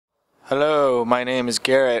Hello, my name is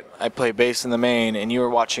Garrett. I play bass in the Maine, and you are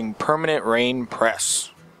watching Permanent Rain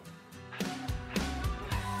Press.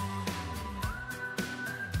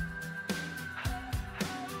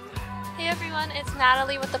 Hey everyone, it's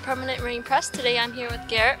Natalie with the Permanent Rain Press. Today I'm here with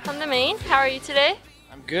Garrett from the Maine. How are you today?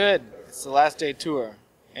 I'm good. It's the last day tour,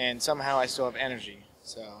 and somehow I still have energy,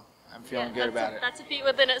 so I'm feeling good about it. That's a feat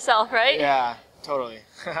within itself, right? Yeah, totally.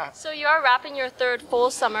 So you are wrapping your third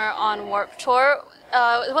full summer on Warped Tour.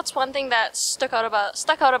 What's one thing that stuck out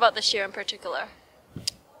about this year in particular?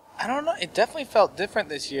 I don't know. It definitely felt different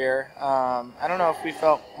this year. I don't know if we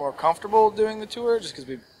felt more comfortable doing the tour just because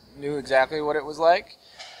we knew exactly what it was like.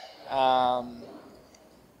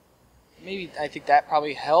 Maybe I think that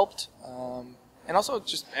probably helped. And also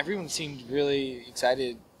just everyone seemed really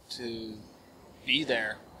excited to be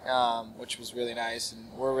there, which was really nice.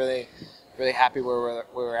 And we're really happy where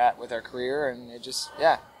we're at with our career. And it just,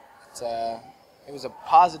 yeah, it was a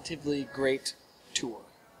positively great tour.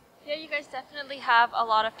 Yeah, you guys definitely have a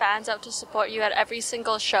lot of fans out to support you at every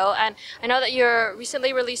single show, and I know that your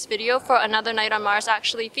recently released video for Another Night on Mars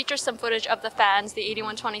actually features some footage of the fans, the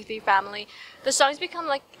 8123 family. The song's become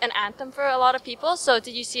like an anthem for a lot of people, so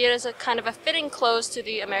did you see it as a kind of a fitting close to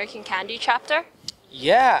the American Candy chapter?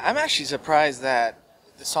 Yeah, I'm actually surprised that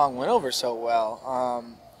the song went over so well.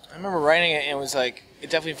 I remember writing it, and it was like, it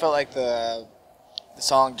definitely felt like the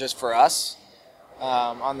song just for us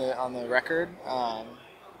on the record.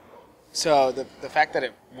 So the fact that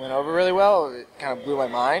it went over really well, it kind of blew my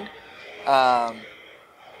mind.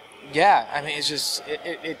 Yeah, I mean, it's just,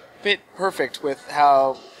 it fit perfect with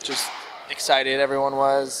how just excited everyone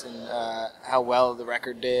was and how well the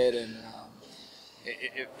record did. And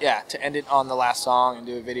yeah, to end it on the last song and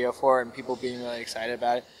do a video for it and people being really excited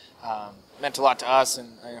about it meant a lot to us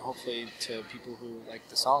and hopefully to people who like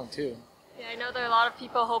the song too. Yeah, I know there are a lot of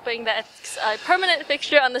people hoping that it's a permanent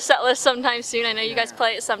fixture on the set list sometime soon. I know you guys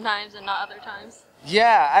play it sometimes and not other times.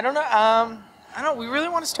 Yeah, I don't know. We really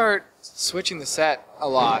want to start switching the set a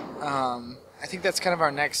lot. I think that's kind of our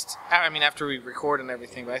next, I mean, after we record and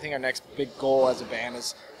everything, but I think our next big goal as a band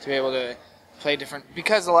is to be able to play different,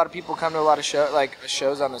 because a lot of people come to a lot of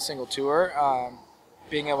shows on a single tour,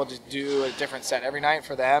 being able to do a different set every night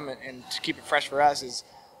for them and to keep it fresh for us is,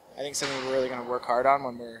 I think, something we're really going to work hard on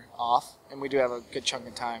when we're off, and we do have a good chunk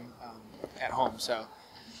of time at home, so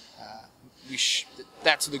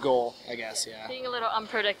that's the goal, I guess, yeah. Being a little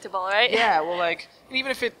unpredictable, right? Yeah, well, like,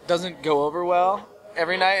 even if it doesn't go over well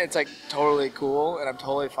every night, it's, like, totally cool, and I'm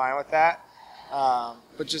totally fine with that,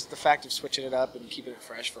 but just the fact of switching it up and keeping it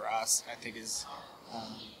fresh for us, I think, is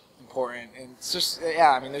important, and it's just,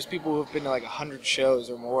 yeah, I mean, there's people who have been to, like, 100 shows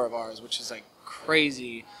or more of ours, which is, like,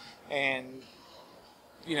 crazy, and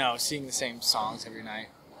you know, seeing the same songs every night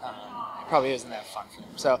it probably isn't that fun for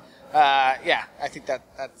them. So, yeah, I think that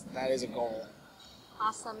is a goal.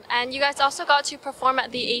 Awesome. And you guys also got to perform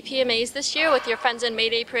at the APMAs this year with your friends in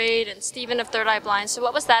Mayday Parade and Steven of Third Eye Blind. So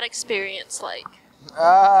what was that experience like?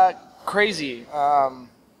 Crazy.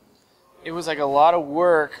 It was like a lot of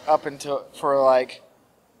work for like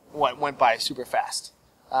what went by super fast.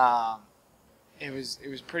 It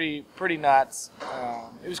was pretty nuts.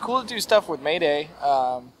 It was cool to do stuff with Mayday.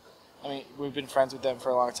 I mean, we've been friends with them for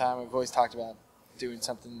a long time. We've always talked about doing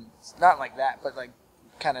something not like that, but like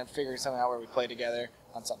kind of figuring something out where we play together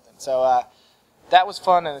on something. So that was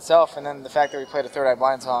fun in itself. And then the fact that we played a Third Eye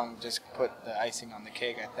Blind song just put the icing on the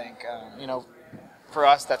cake, I think. You know, for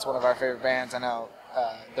us, that's one of our favorite bands. I know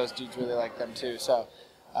those dudes really like them too. So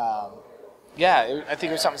yeah, I think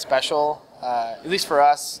it was something special, at least for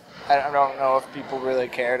us. I don't know if people really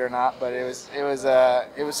cared or not, but it was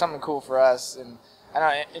something cool for us, and I don't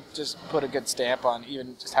know, it just put a good stamp on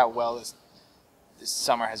even just how well this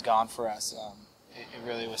summer has gone for us. It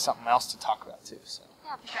really was something else to talk about too. So.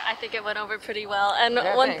 Yeah, for sure. I think it went over pretty well. And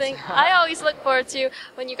yeah, one thanks. thing I always look forward to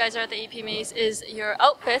when you guys are at the APMAs is your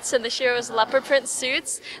outfits, and this year was leopard print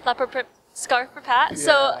suits, leopard print scarf for Pat. Yeah.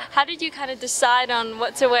 So how did you kind of decide on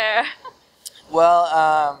what to wear?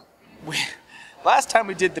 Well, last time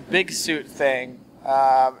we did the big suit thing,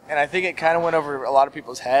 and I think it kind of went over a lot of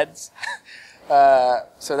people's heads.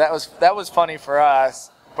 So that was funny for us.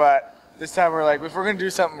 But this time we're like, if we're gonna do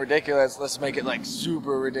something ridiculous, let's make it like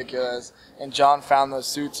super ridiculous. And John found those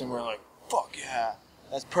suits, and we're like, fuck yeah,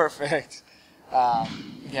 that's perfect.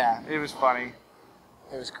 Yeah, it was funny.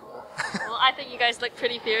 It was cool. Well, I think you guys look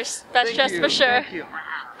pretty fierce. That's just for sure. Thank you.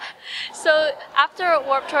 So after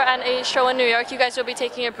Warped Tour and a show in New York, you guys will be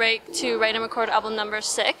taking a break to write and record album number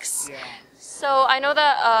 6. Yeah. So I know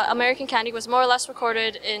that American Candy was more or less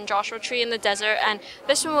recorded in Joshua Tree in the desert, and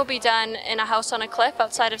this one will be done in a house on a cliff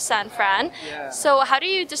outside of San Fran. Yeah. So how do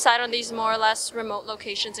you decide on these more or less remote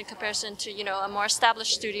locations in comparison to, you know, a more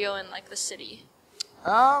established studio in like the city?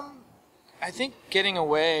 I think getting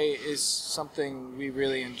away is something we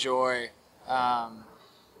really enjoy. I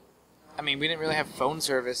mean, we didn't really have phone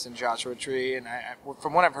service in Joshua Tree, and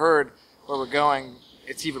from what I've heard, where we're going,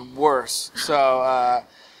 it's even worse. So,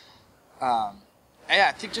 yeah,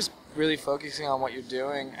 I think just really focusing on what you're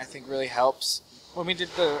doing, I think really helps. When we did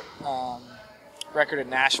the record in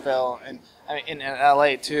Nashville, and I mean, in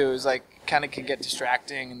LA too, it was like kind of can get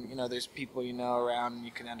distracting, and you know, there's people you know around, and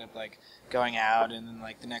you can end up like going out, and then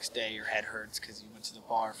like the next day your head hurts because you went to the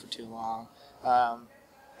bar for too long.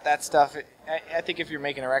 That stuff, I think if you're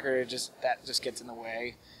making a record, that just gets in the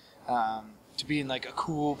way. To be in like a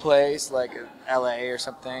cool place like LA or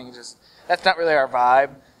something, that's not really our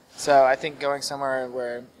vibe. So I think going somewhere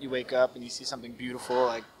where you wake up and you see something beautiful,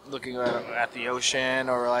 like looking at the ocean,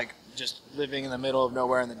 or like just living in the middle of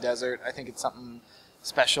nowhere in the desert, I think it's something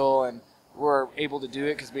special, and we're able to do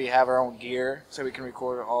it because we have our own gear, so we can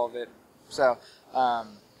record all of it. So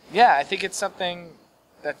yeah, I think it's something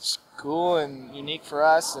that's cool and unique for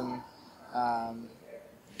us, and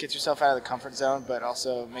gets yourself out of the comfort zone, but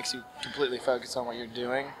also makes you completely focus on what you're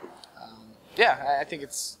doing. Yeah, I think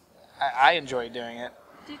I enjoy doing it.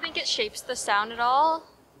 Do you think it shapes the sound at all?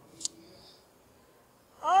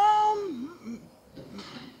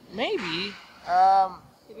 Maybe.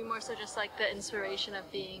 Maybe more so just like the inspiration of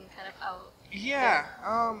being kind of out. Yeah.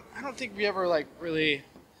 I don't think we ever like really.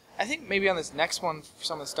 I think maybe on this next one, for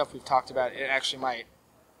some of the stuff we've talked about, it actually might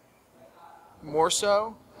more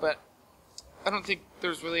so, but I don't think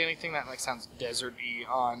there's really anything that like sounds desert-y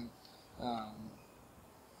on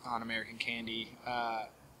American Candy.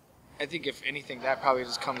 I think if anything, that probably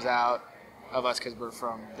just comes out of us because we're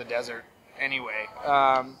from the desert anyway.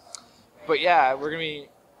 But yeah, we're gonna be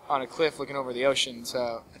on a cliff looking over the ocean,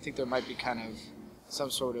 so I think there might be kind of some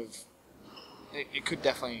sort of. It could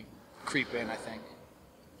definitely creep in, I think.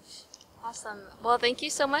 Awesome. Well, thank you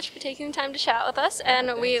so much for taking the time to chat with us,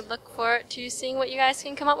 and we look forward to seeing what you guys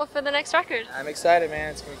can come up with for the next record. I'm excited,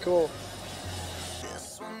 man. It's gonna be cool.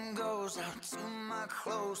 This one goes out to my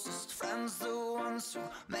closest friends, the ones who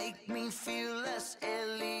make me feel less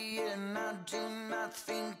alien. I do not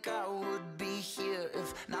think I would be here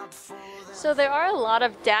if not for them. So there are a lot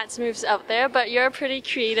of dance moves out there, but you're a pretty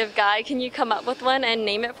creative guy. Can you come up with one and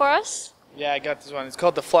name it for us? Yeah, I got this one. It's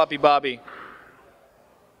called the Floppy Bobby.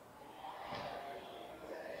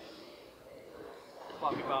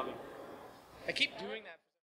 Floppy Bobby. I keep doing that.